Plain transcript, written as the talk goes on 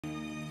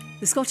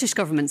The Scottish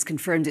Government's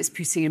confirmed it's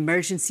putting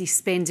emergency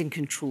spending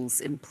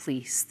controls in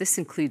place. This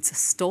includes a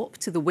stop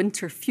to the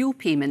winter fuel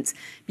payment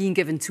being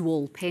given to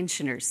all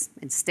pensioners.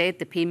 Instead,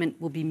 the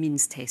payment will be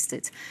means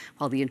tested,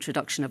 while the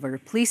introduction of a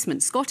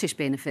replacement Scottish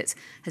benefit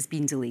has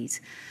been delayed.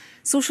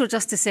 Social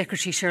Justice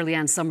Secretary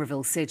Shirley-Anne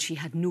Somerville said she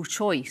had no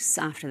choice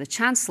after the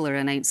Chancellor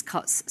announced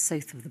cuts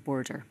south of the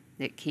border.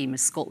 It came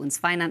as Scotland's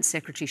Finance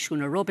Secretary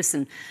Shona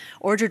Robison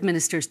ordered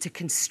ministers to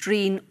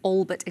constrain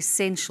all but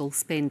essential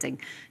spending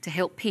to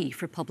help pay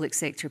for public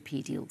sector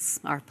pay deals.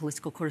 Our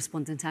political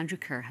correspondent Andrew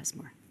Kerr has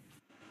more.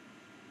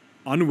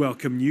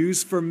 Unwelcome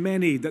news for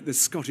many that the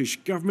Scottish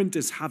Government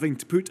is having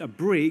to put a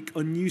brake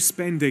on new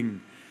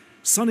spending.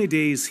 Sunny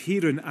days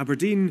here in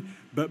Aberdeen,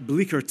 but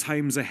bleaker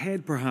times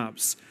ahead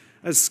perhaps,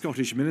 as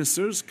Scottish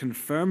ministers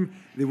confirm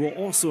they will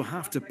also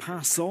have to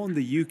pass on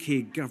the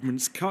UK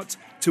Government's cut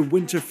to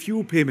winter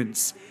fuel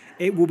payments.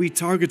 It will be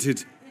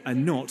targeted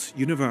and not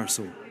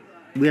universal.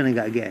 We only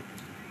got to get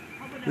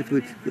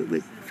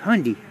it's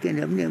handy.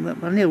 We're not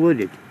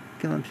loaded.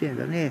 You know what I'm saying?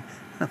 We're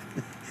not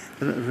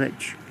a little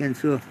rich. And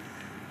so,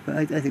 but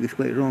I think it's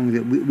quite wrong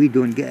that we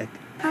don't get it.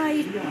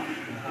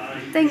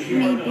 I think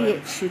maybe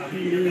it should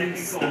be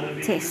means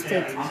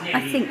tested.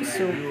 I think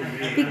so,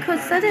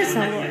 because there is a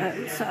lot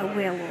of sort of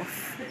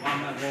well-off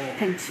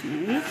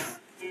pensioners.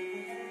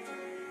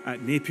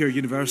 At Napier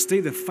University,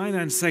 the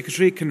Finance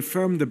Secretary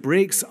confirmed the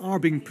brakes are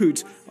being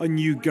put on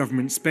new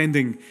government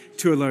spending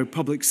to allow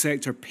public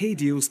sector pay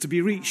deals to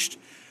be reached.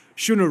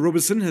 Shona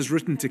Robison has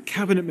written to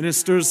Cabinet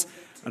Ministers,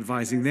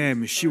 advising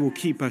them she will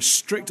keep a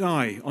strict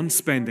eye on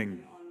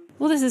spending.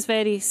 Well, this is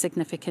very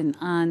significant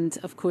and,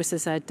 of course,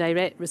 as a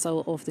direct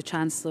result of the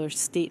Chancellor's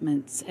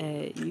statement,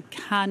 you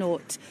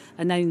cannot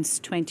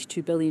announce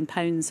 £22 billion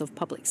of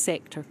public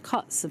sector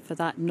cuts and for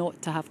that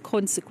not to have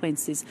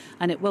consequences,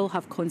 and it will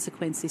have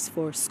consequences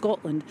for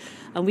Scotland.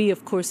 And we,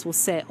 of course, will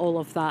set all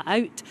of that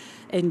out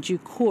in due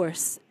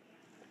course.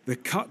 The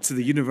cut to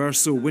the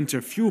universal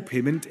winter fuel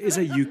payment is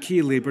a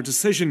UK Labour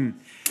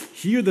decision.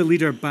 Here the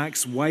leader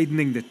backs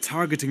widening the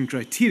targeting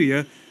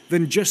criteria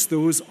than just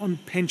those on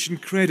pension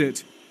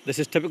credit. This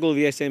is typical of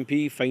the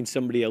SNP, find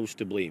somebody else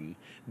to blame.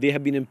 They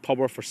have been in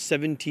power for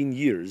 17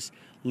 years.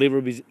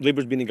 Labour's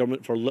been in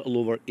government for a little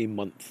over a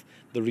month.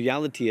 The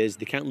reality is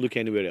they can't look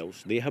anywhere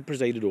else. They have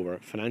presided over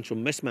financial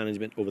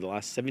mismanagement over the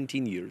last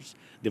 17 years.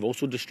 They've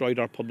also destroyed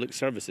our public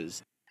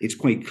services. It's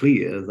quite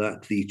clear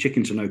that the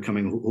chickens are now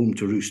coming home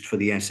to roost for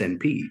the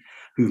SNP,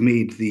 who've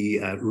made the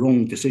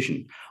wrong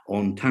decision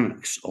on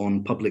tax,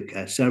 on public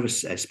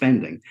service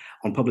spending,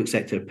 on public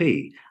sector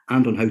pay,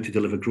 and on how to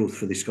deliver growth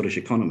for the Scottish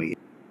economy.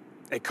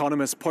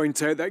 Economists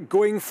point out that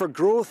going for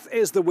growth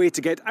is the way to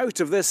get out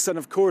of this, and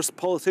of course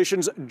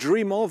politicians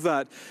dream of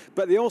that.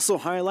 But they also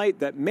highlight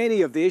that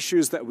many of the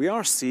issues that we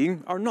are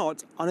seeing are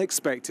not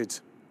unexpected.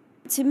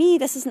 To me,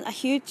 this isn't a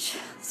huge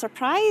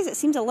surprise. It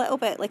seems a little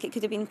bit like it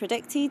could have been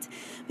predicted,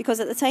 because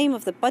at the time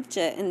of the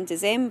budget in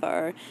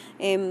December,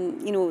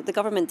 the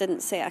government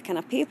didn't set a kind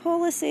of pay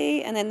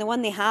policy, and then the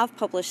one they have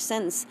published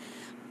since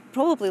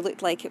probably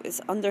looked like it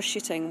was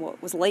undershooting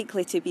what was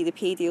likely to be the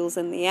pay deals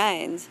in the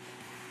end.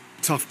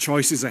 Tough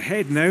choices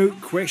ahead now.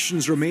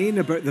 Questions remain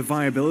about the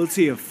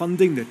viability of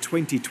funding the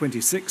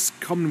 2026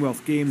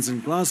 Commonwealth Games in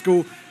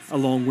Glasgow,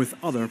 along with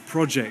other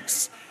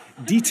projects.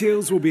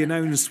 Details will be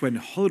announced when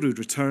Holyrood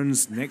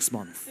returns next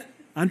month.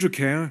 Andrew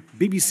Kerr,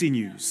 BBC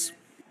News.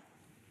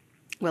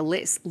 Well,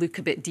 let's look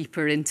a bit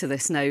deeper into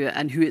this now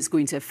and who it's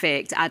going to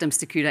affect. Adam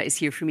Stakura is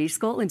here from Age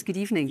Scotland. Good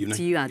evening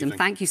to you, Adam.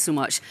 Thank you so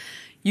much.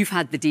 You've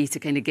had the day to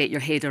kind of get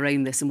your head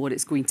around this and what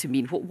it's going to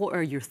mean. What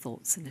are your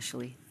thoughts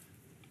initially?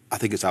 I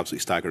think it's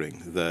absolutely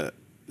staggering that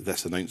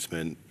this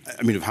announcement,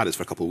 I mean, we've had this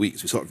for a couple of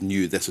weeks. We sort of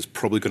knew this is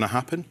probably going to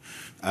happen,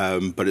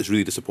 but it's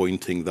really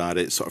disappointing that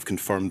it's sort of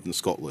confirmed in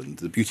Scotland.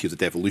 The beauty of the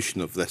devolution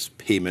of this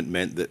payment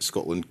meant that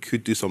Scotland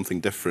could do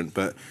something different,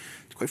 but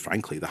quite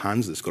frankly, the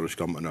hands of the Scottish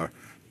Government are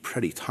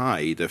pretty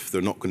tied if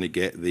they're not going to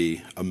get the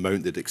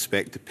amount they'd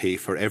expect to pay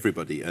for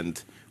everybody.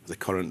 And with the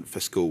current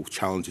fiscal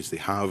challenges they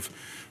have,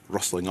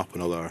 rustling up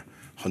another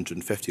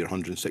 150 or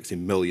 160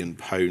 million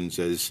pounds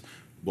is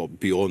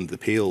beyond the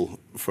pale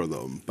for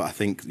them. But I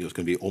think it's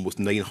going to be almost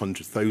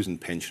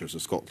 900,000 pensioners in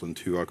Scotland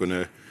who are going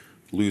to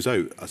lose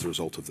out as a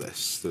result of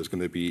this. There's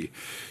going to be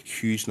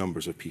huge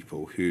numbers of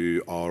people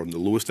who are on the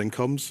lowest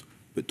incomes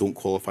but don't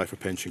qualify for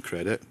pension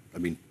credit. I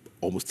mean,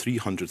 almost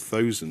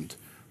 300,000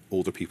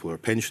 older people who are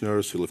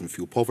pensioners who live in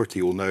fuel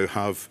poverty will now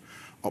have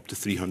up to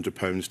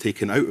 £300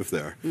 taken out of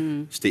their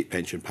state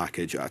pension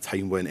package at a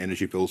time when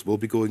energy bills will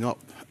be going up,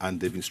 and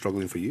they've been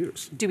struggling for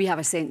years. Do we have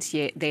a sense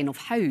yet then of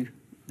how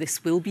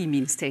this will be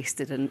means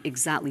tested and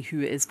exactly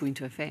who it is going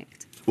to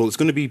affect? Well, it's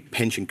going to be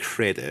pension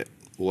credit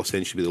will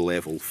essentially be the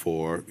level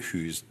for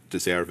who's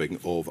deserving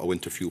of a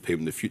winter fuel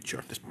payment in the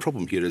future. The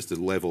problem here is the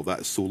level that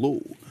is so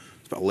low.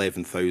 It's about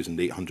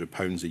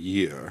 £11,800 a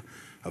year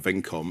of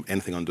income.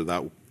 Anything under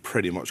that will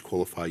pretty much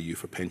qualify you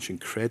for pension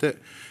credit.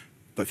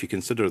 But if you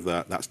consider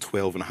that that's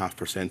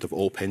 12.5% of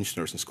all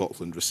pensioners in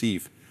Scotland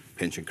receive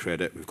pension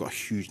credit, we've got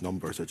huge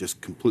numbers that are just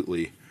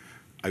completely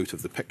out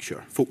of the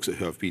picture. Folks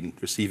who have been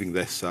receiving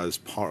this as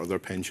part of their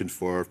pension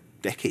for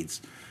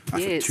decades.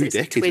 Yeah, it's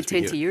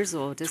 20 years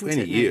old, isn't it?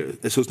 20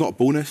 years. So it's not a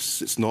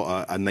bonus, it's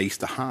not a nice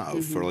to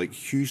have for like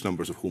huge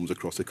numbers of homes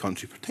across the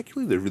country,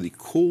 particularly the really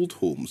cold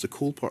homes, the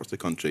cold parts of the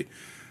country.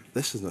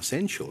 This is an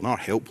essential, and our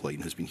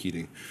helpline has been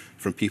hearing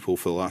from people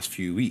for the last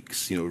few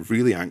weeks, you know,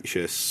 really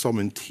anxious, some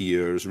in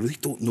tears, really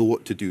don't know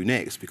what to do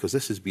next, because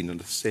this has been an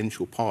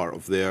essential part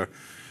of their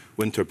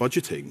winter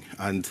budgeting,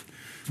 and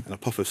in a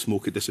puff of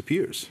smoke it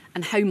disappears.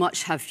 And how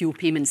much have fuel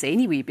payments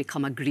anyway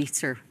become a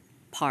greater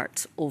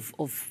part of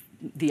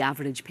the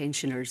average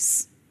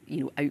pensioners'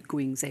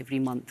 outgoings every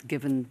month,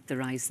 given the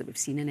rise that we've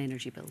seen in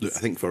energy bills? Look, I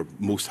think for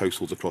most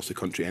households across the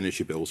country,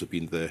 energy bills have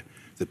been the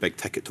big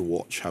ticket to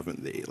watch,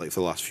 haven't they? Like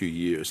for the last few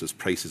years, as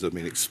prices have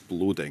been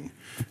exploding,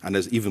 and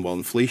as even while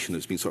inflation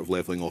has been sort of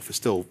levelling off, it's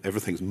still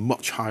everything's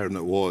much higher than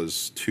it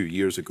was 2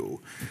 years ago.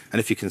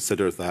 And if you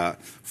consider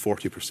that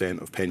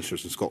 40% of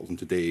pensioners in Scotland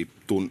today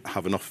don't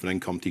have enough of an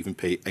income to even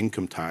pay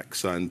income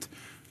tax, and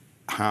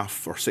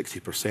half or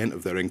 60%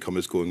 of their income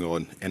is going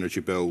on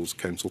energy bills,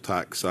 council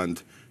tax,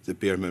 and the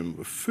bare minimum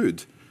of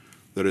food,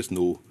 there is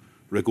no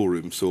wriggle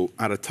room. So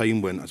at a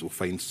time when, as we'll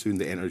find soon,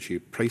 the energy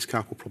price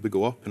cap will probably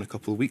go up in a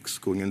couple of weeks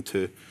going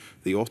into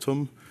the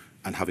autumn,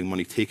 and having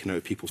money taken out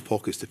of people's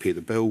pockets to pay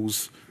the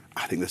bills,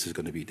 I think this is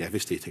going to be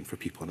devastating for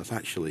people, and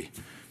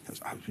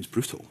it's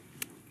brutal.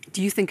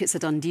 Do you think it's a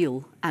done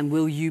deal, and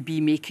will you be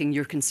making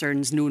your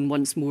concerns known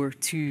once more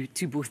to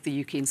both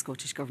the UK and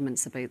Scottish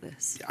governments about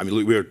this? I mean,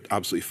 look, we're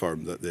absolutely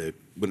firm that the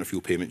winter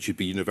fuel payment should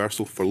be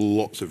universal for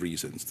lots of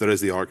reasons. There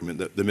is the argument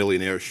that the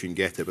millionaires shouldn't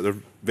get it, but there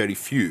are very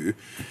few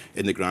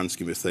in the grand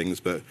scheme of things.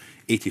 But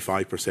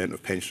 85%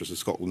 of pensioners in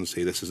Scotland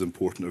say this is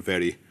important or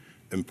very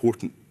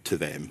important to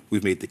them.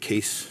 We've made the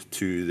case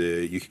to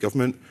the UK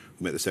government.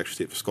 We met the Secretary of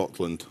State for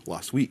Scotland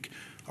last week.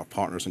 Our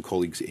partners and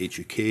colleagues at Age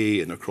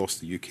UK and across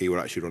the UK were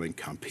actually running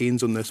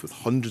campaigns on this, with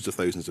hundreds of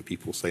thousands of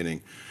people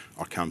signing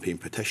our campaign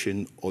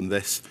petition on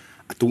this.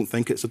 I don't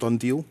think it's a done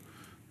deal.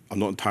 I'm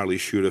not entirely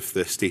sure if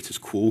the status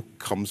quo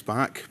comes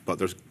back, but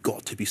there's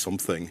got to be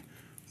something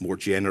more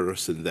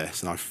generous than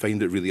this. And I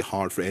find it really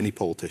hard for any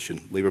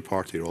politician, Labour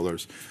Party or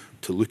others,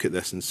 to look at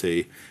this and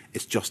say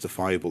it's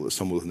justifiable that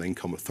someone with an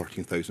income of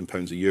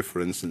 £13,000 a year,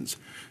 for instance,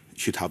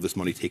 should have this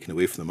money taken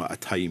away from them at a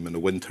time in a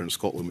winter in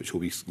Scotland which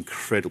will be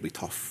incredibly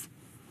tough.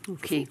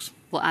 Okay.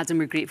 Well, Adam,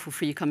 we're grateful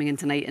for you coming in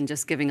tonight and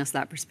just giving us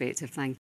that perspective. Thank you.